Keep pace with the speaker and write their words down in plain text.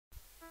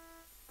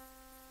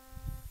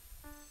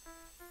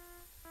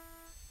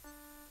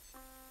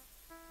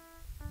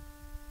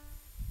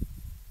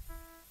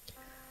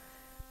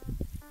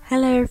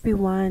Hello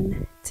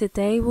everyone,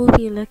 today we'll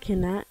be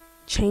looking at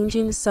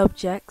changing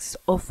subjects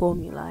of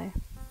formulae.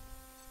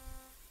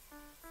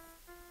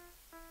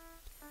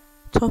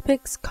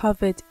 Topics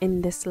covered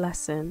in this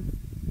lesson: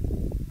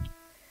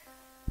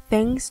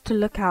 things to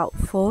look out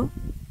for,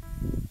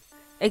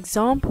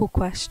 example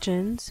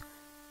questions,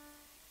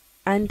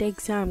 and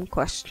exam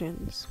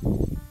questions.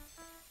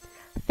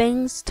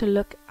 Things to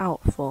look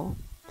out for.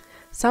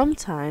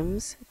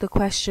 Sometimes the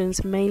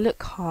questions may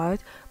look hard,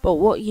 but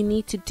what you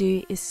need to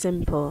do is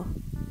simple.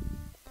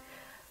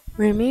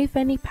 Remove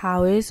any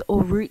powers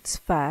or roots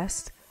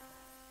first,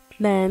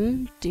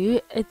 then do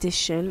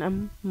addition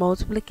and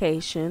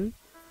multiplication,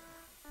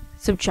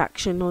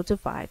 subtraction or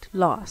divide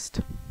last.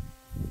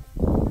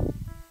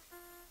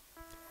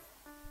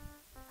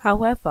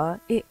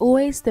 However, it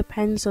always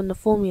depends on the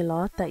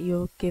formula that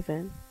you're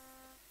given.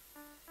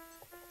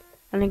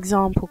 An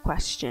example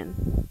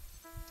question.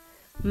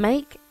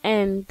 Make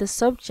n the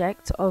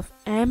subject of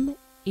m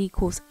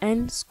equals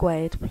n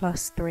squared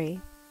plus 3.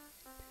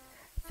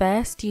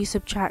 First, you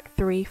subtract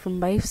 3 from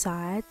both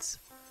sides,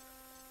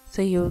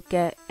 so you'll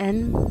get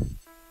n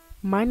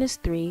minus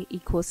 3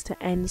 equals to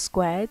n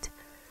squared.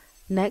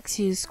 Next,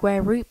 you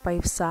square root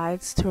both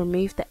sides to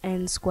remove the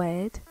n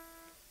squared.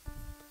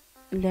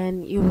 And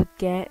then you would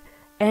get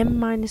m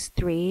minus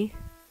 3,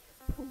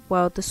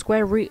 well, the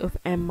square root of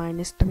m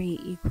minus 3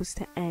 equals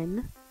to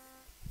n,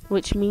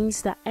 which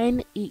means that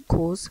n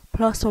equals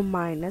plus or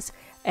minus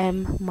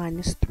m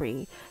minus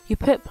 3. You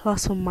put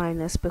plus or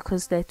minus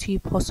because there are two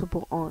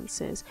possible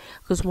answers,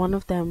 because one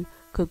of them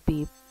could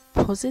be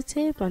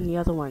positive and the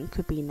other one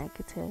could be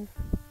negative.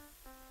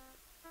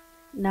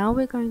 Now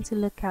we're going to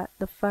look at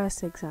the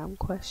first exam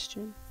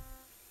question.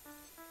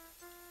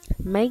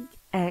 Make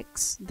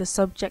x the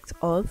subject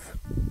of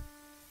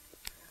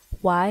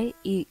y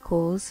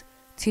equals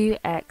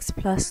 2x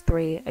plus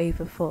 3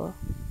 over 4.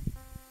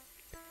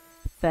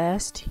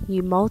 First,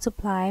 you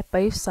multiply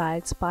both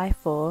sides by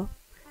 4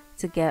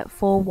 to get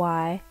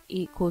 4y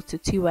equal to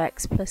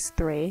 2x plus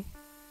 3.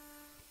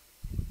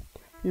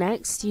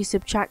 Next, you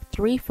subtract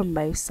 3 from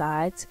both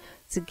sides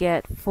to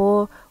get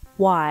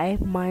 4y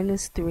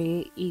minus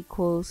 3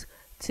 equals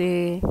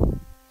to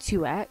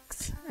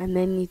 2x, and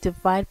then you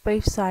divide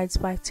both sides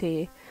by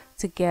 2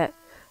 to get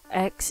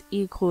x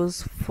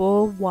equals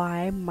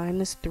 4y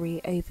minus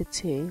 3 over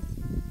 2,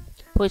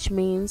 which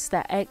means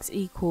that x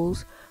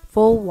equals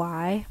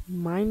 4y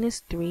minus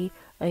 3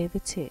 over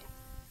 2.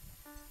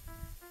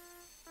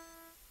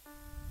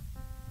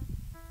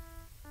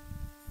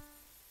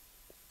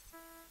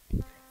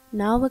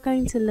 Now we're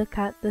going to look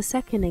at the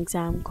second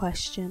exam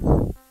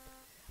question.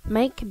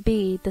 Make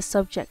b the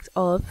subject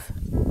of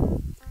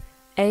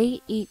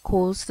a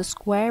equals the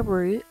square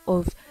root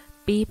of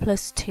b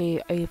plus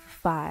 2 over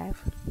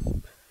 5.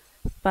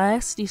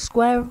 First, you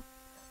square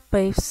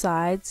both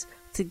sides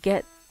to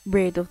get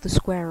rid of the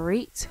square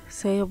root,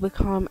 so it'll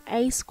become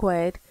a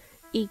squared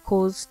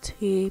equals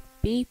to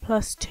b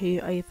plus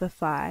 2 over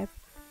 5.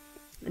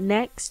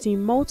 Next, you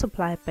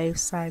multiply both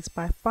sides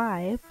by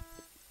 5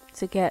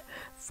 to get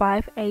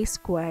 5a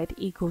squared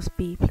equals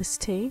b plus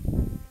 2.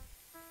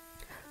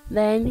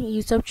 Then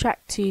you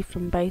subtract 2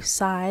 from both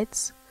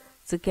sides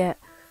to get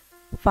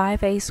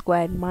 5a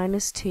squared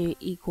minus 2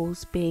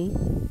 equals b.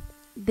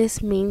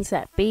 This means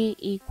that b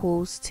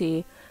equals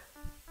to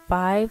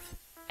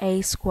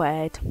 5a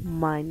squared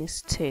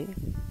minus 2.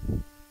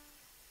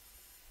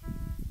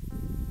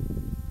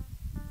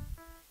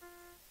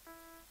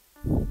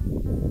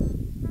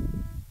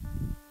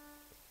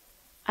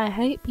 I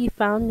hope you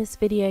found this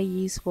video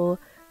useful.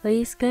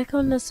 Please click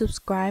on the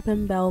subscribe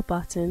and bell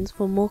buttons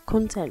for more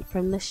content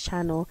from this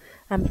channel,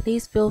 and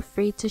please feel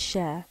free to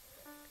share.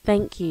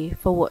 Thank you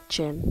for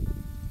watching.